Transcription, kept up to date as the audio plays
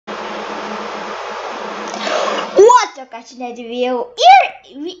up guys, today's video.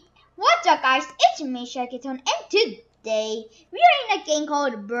 What's up guys, it's me Shakiton, and today we are in a game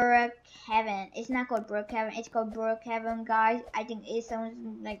called Brookhaven. It's not called Brookhaven, it's called Brookhaven guys. I think it sounds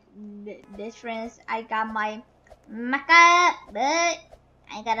like different. I got my maca, but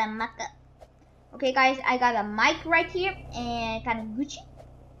I got a maca. Okay guys, I got a mic right here and kind of Gucci.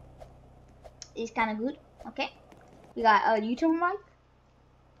 It's kind of good, okay. We got a YouTube mic.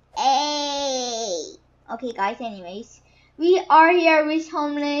 Hey! Okay guys, anyways, we are here with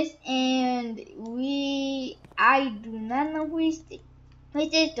homeless and I do not know who is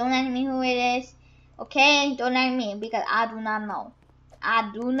this. Don't ask me who it is. Okay, don't ask me because I do not know.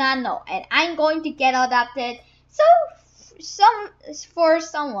 And I'm going to get adopted. So for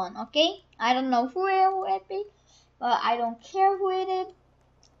someone, okay? I don't know who it be, but I don't care who it is.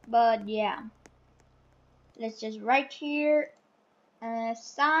 But yeah. Let's just write here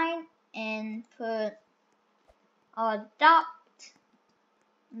sign and put adopt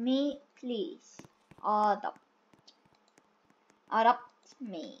me please. Adopt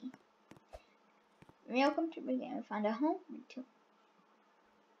me. Welcome to Brookhaven. Find a home. Me too.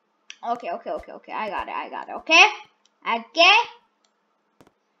 Okay. I got it. Okay.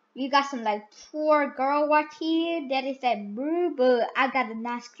 We got some like poor girl right here that is like blue, but I got a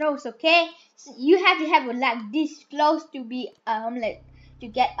nice clothes. Okay, so you have to have like this clothes to be like to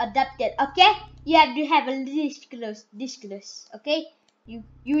get adopted. Okay, you have to have a this clothes. Okay, you.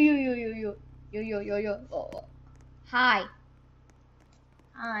 Oh. Hi.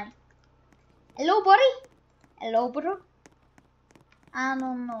 Hello, buddy. Hello, bro. I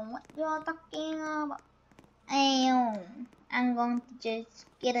don't know what you're talking about. I'm going to just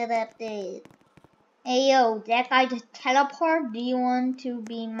get adopted. Hey yo, that guy just teleport. Do you want to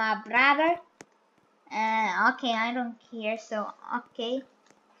be my brother? Okay, I don't care. So okay.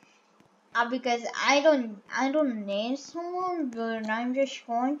 Because I don't need someone, but I'm just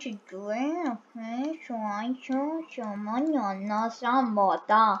going to do it. Okay, so I chose someone na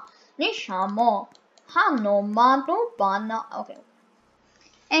samota ni samo hano mano bana. Okay.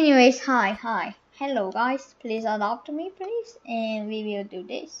 Anyways, hi. Hello guys, please adopt me please, and we will do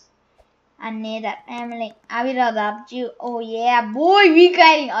this. I need a family. I will adopt you. Oh yeah, boy, we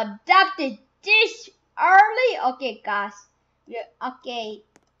getting adopted this early. Okay, guys. Yeah, okay.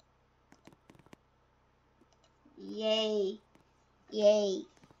 Yay.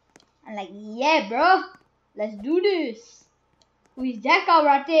 I'm like, yeah, bro. Let's do this. Who is that guy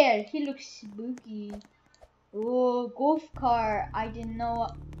right there? He looks spooky. Oh, golf car. I didn't know.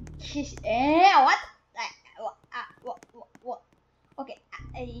 What? What? Okay,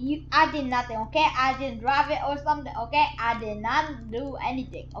 I did nothing, okay? I didn't drive it or something, okay? I did not do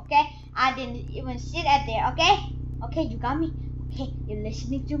anything, okay? I didn't even sit at there, okay? Okay, you got me? Okay, you're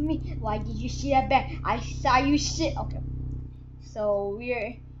listening to me? Why did you sit at there? I saw you sit, okay. So,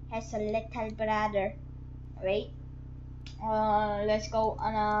 we're has a little brother, wait. Let's go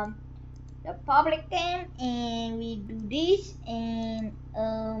on the public game and we do this and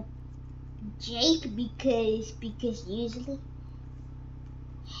Jake because usually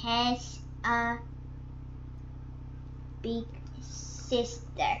has a big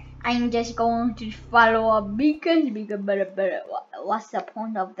sister. I'm just going to follow up because what's the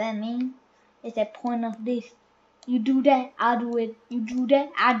point of that, man? It's the point of this. You do that, I'll do it. You do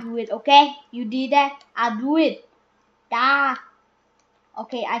that, I'll do it, okay? You did that, I'll do it. Da.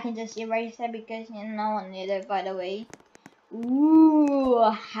 Okay, I can just erase that because no one need it, by the way. Ooh,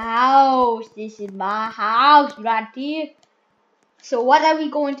 house. This is my house right here. So what are we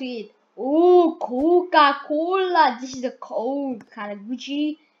going to eat? Oh, Coca-Cola. This is a cold kind of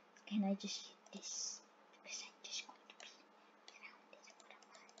Gucci. Can I just eat this? Because I'm just going to be around this for a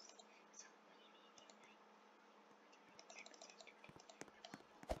month.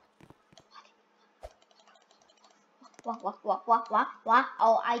 What?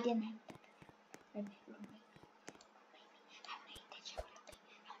 Oh, I didn't have that. Let me. I want to eat that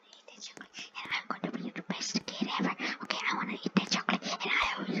chocolate. And I'm going to be the best kid ever. Okay, I want to eat that chocolate.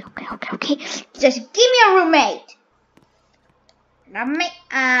 Okay. Just give me a roommate.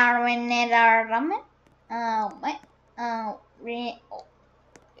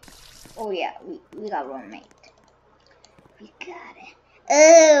 Oh yeah, we got roommate. We got it.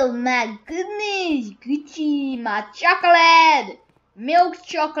 Oh my goodness, Gucci, my chocolate. Milk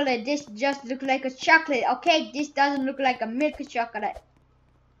chocolate. This just looks like a chocolate. Okay, this doesn't look like a milk chocolate.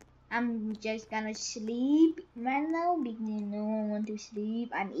 I'm just gonna sleep right now because no one wants to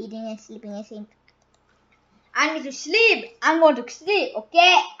sleep. I'm eating and sleeping at the same time. I need to sleep. I'm going to sleep,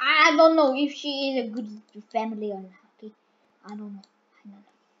 okay? I don't know if she is a good family or not, okay? I don't know.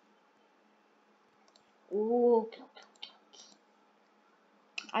 Okay.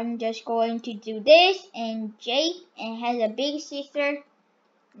 I'm just going to do this, and Jake and has a big sister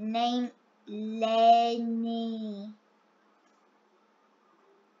named Lenny.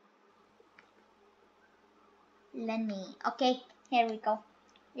 Okay, here we go.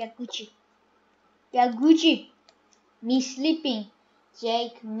 Yeah, Gucci. Yeah, Gucci. Me sleeping.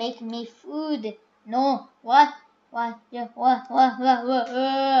 Jake, make me food. No, what? What? Yeah, what?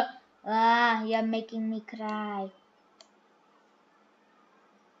 Ah, you're making me cry.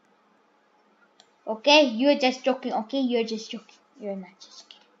 Okay, you're just joking. Okay, you're just joking. You're not just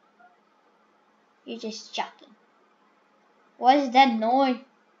kidding. You're just joking. What is that noise?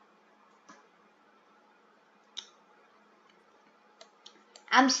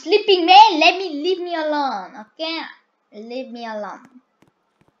 I'm sleeping, man. Leave me alone. Okay, leave me alone.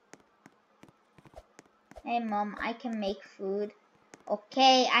 Hey, mom, I can make food.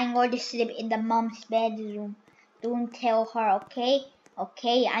 Okay, I'm going to sleep in the mom's bedroom. Don't tell her, okay?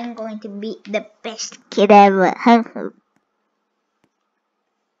 Okay, I'm going to be the best kid ever.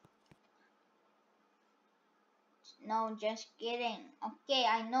 No, just kidding. Okay,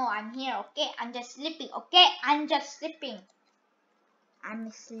 I know I'm here. Okay, I'm just sleeping. Okay, I'm just sleeping.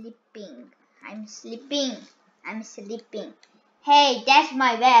 I'm sleeping. I'm sleeping. I'm sleeping. Hey, that's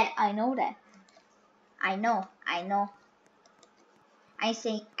my bed. I know that. I know. I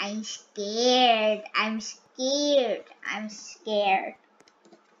say I'm scared. I'm scared. I'm scared.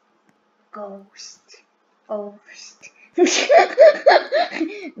 Ghost. Ghost.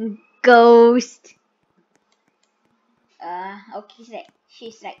 Okay,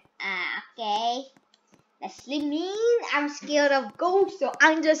 she's like, okay. That's mean I'm scared of ghosts, so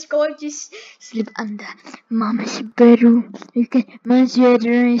I'm just going to sleep under Mama's bedroom. Okay, Mama's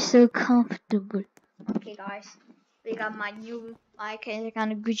bedroom is so comfortable. Okay, guys, we got my new mic. It's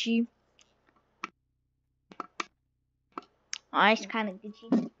kind of Gucci. It's kind of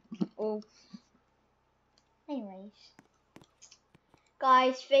Gucci. Oh, anyways,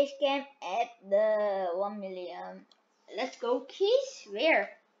 guys, face cam at the 1 million. Let's go, kiss. Where?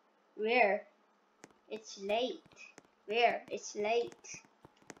 It's late. Where? It's late.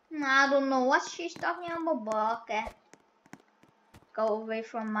 I don't know what she's talking about, but okay. Go away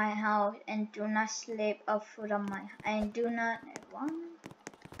from my house and do not sleep up foot on my and do not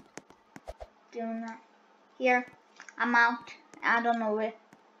here. I'm out. I don't know where.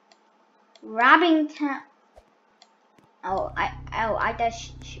 Robbing town. I thought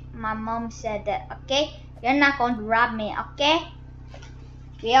my mom said that. Okay, you're not going to rob me. Okay.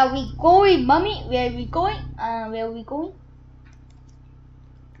 Where are we going, mommy? Where are we going? Where are we going?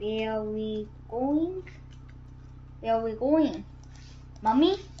 Where are we going? Where are we going?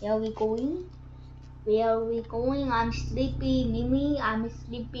 Mommy, where are we going? Where are we going? I'm sleepy, Mimi. I'm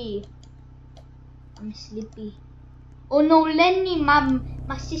sleepy. Oh no, Lenny, my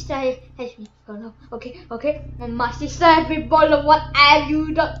sister has me. Oh no. Okay. My sister has been bothered. What have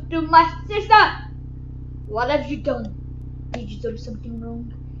you done to my sister? What have you done? Did you do something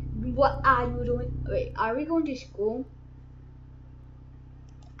wrong? What are you doing? Wait, are we going to school?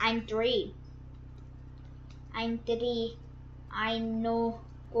 I'm 3. I know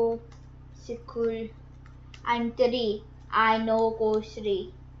go school. I'm 3. I know go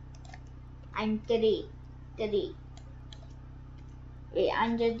 3. I'm 3. Wait,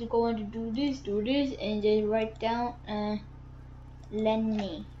 I'm just going to do this, and just write down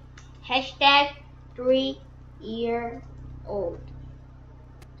Lenny. Hashtag 3-year-old.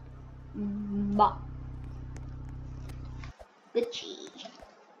 Gucci.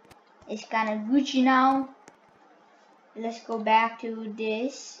 It's kind of Gucci now. Let's go back to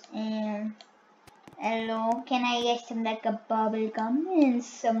this and hello, can I get some like a bubble gum and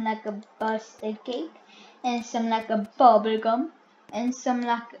some like a birthday cake and some like a bubble gum and some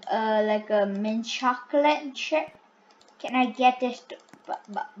like a mint chocolate chip? Can I get this?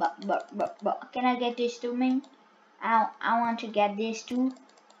 Can I get this too, man? I want to get this too.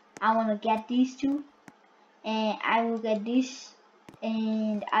 I want to get these two, and I will get this,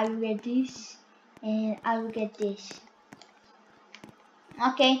 and I will get this, and I will get this.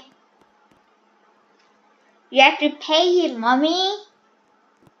 Okay. You have to pay it, mommy.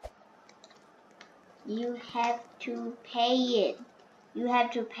 You have to pay it. You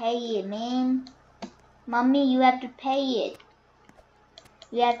have to pay it, man. Mommy, you have to pay it.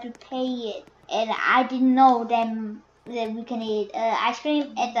 You have to pay it. And I didn't know that we can eat ice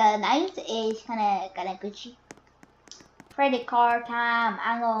cream at the night is kinda Gucci. Credit card time.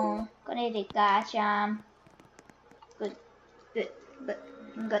 I'm gonna eat it, guys. Good.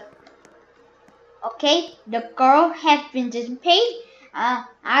 Okay, the girl has been just paid.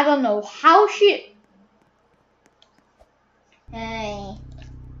 I don't know how she.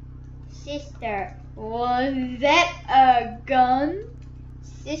 Sister, was that a gun?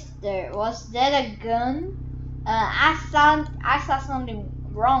 Sister, was that a gun? I saw something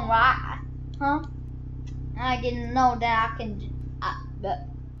wrong, right? Huh? I didn't know that I can. But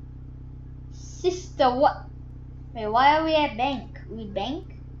sister, what? Wait, why are we at bank? We bank?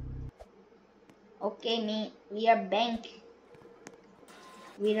 Okay, we are bank.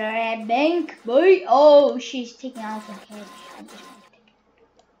 We are at bank, boy. Oh, she's taking out some cash. I just want to take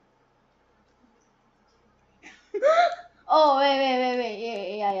it. Oh,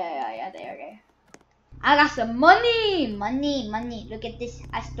 wait. Yeah. There. I got some money. Look at this.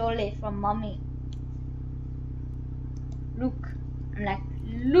 I stole it from mommy. Look. I'm like,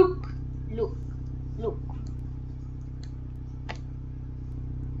 look. Look,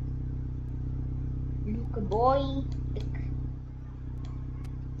 boy. Look.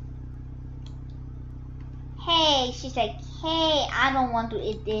 Hey, she's like, hey, I don't want to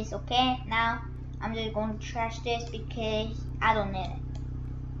eat this, okay? Now, I'm just going to trash this because I don't need it.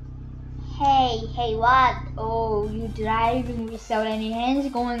 Hey, what? Oh, you driving without any hands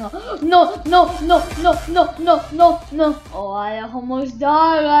going on. No. Oh, I almost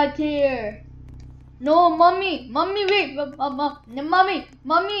died right here. No, mommy, wait,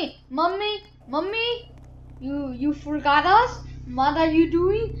 mommy, you forgot us? What are you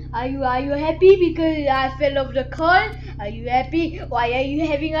doing? Are you happy because I fell off the car? Are you happy? Why are you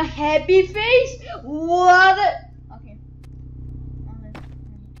having a happy face? What? Okay.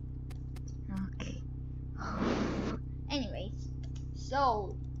 Anyways,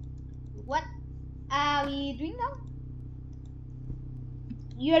 so what are we doing now?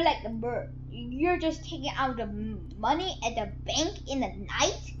 You're like a bird. You're just taking out the money at the bank in the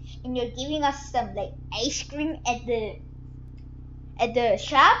night, and you're giving us some like ice cream at the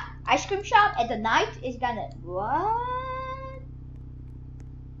shop, ice cream shop at the night. Is gonna what?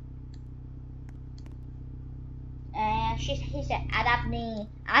 And he said, adopt me.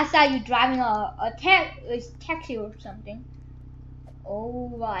 I saw you driving a taxi or something.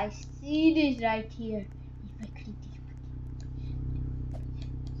 Oh, I see this right here. If I click this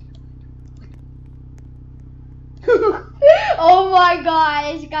oh my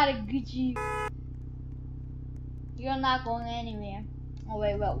god, it's got a Gucci. You're not going anywhere. Oh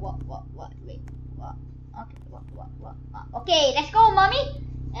wait, what? Wait, what? Okay, what? Okay, let's go, mommy.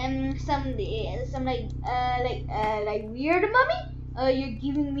 Some like weird mommy. You're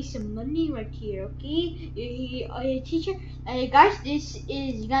giving me some money right here, okay? Teacher. Guys, this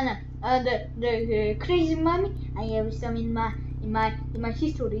is gonna the crazy mommy. I have some in my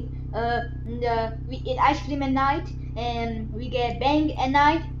history. We eat ice cream at night, and we get bang at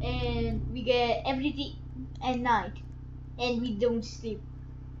night, and we get everything at night, and we don't sleep.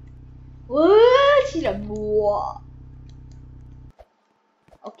 What? She's like, what?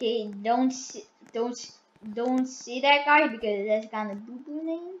 Okay, don't see that guy because that's kind of boo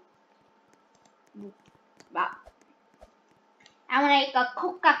name. Wow. I want like a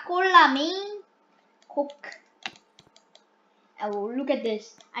Coca-Cola, man. Coke. Oh, look at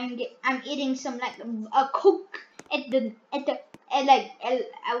this. I'm eating some like a Coke at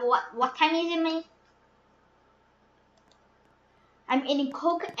what time is it, man? I'm eating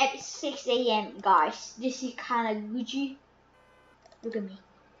Coke at 6 a.m. guys. This is kind of Gucci. Look at me.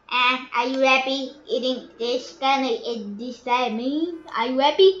 And are you happy eating this kind of this time, me? Are you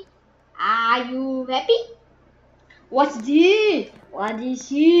happy? Are you happy? What's this? What is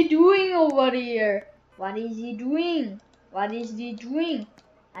he doing over here? What is he doing? What is he doing?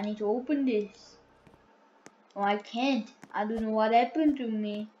 I need to open this. Oh, I can't. I don't know what happened to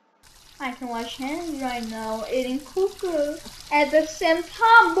me. I can wash hands right now, eating cooker at the same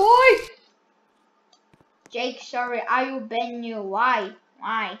time, boy. Jake, sorry, are you been you? Why?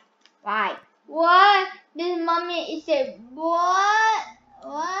 What? This mommy is a what?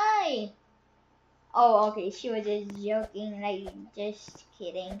 Why? Oh, okay. She was just joking, like just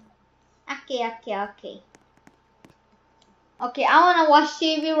kidding. Okay. Okay, I wanna watch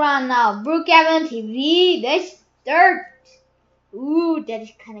TV right now. Brookhaven TV. Let's start. Ooh, that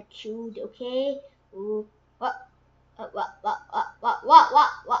is kind of cute. Okay. Ooh, what? I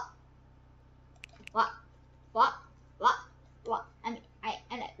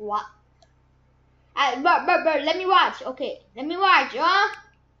like what? But let me watch. Okay, let me watch. Let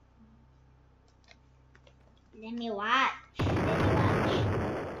me watch.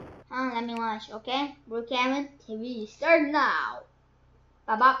 Let me watch. Okay, Brookhaven TV start now.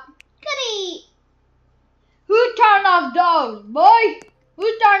 Bop. Goody. Who turned off those, boy?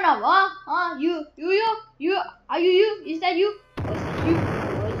 Who turned off? You? Are you? Is that you? Was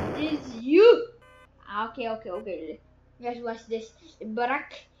this you? Okay. Let's watch this. Brookhaven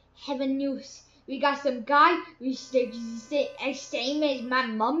have a news. We got some guy who's same as my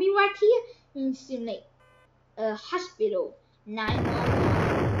mommy right here. He's in like a hospital.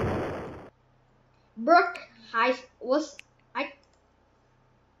 911. Brooke High was I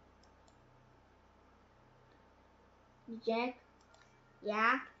Jack.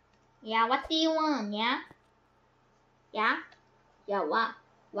 Yeah. Yeah, what do you want? Yeah? Yeah? Yeah, what?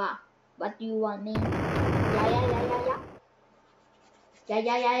 What? What do you want me? Yeah.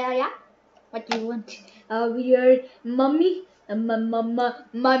 Yeah. What do you want? Weird mummy?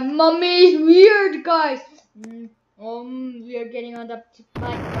 My mummy is weird, guys. We are getting adopted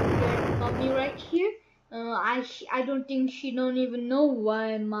by a weird mummy right here. I don't think she don't even know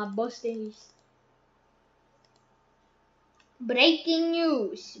why my birthday is. Breaking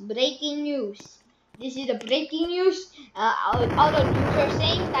news! Breaking news! This is the breaking news. All the news are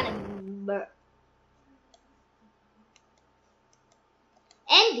saying that.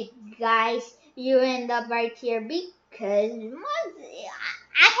 And guys, you end up right here because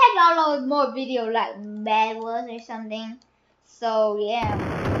I have uploaded more video like bad words or something. So yeah,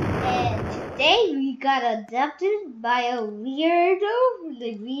 and today we got adopted by a weirdo,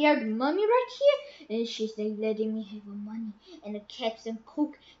 the weird mummy right here, and she's like letting me have money and a caps and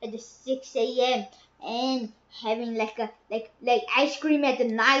coke at the 6 a.m. and having like a like ice cream at the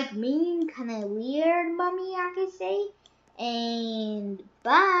night. Mean kind of weird mummy, I could say. And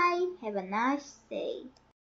bye. Have a nice day.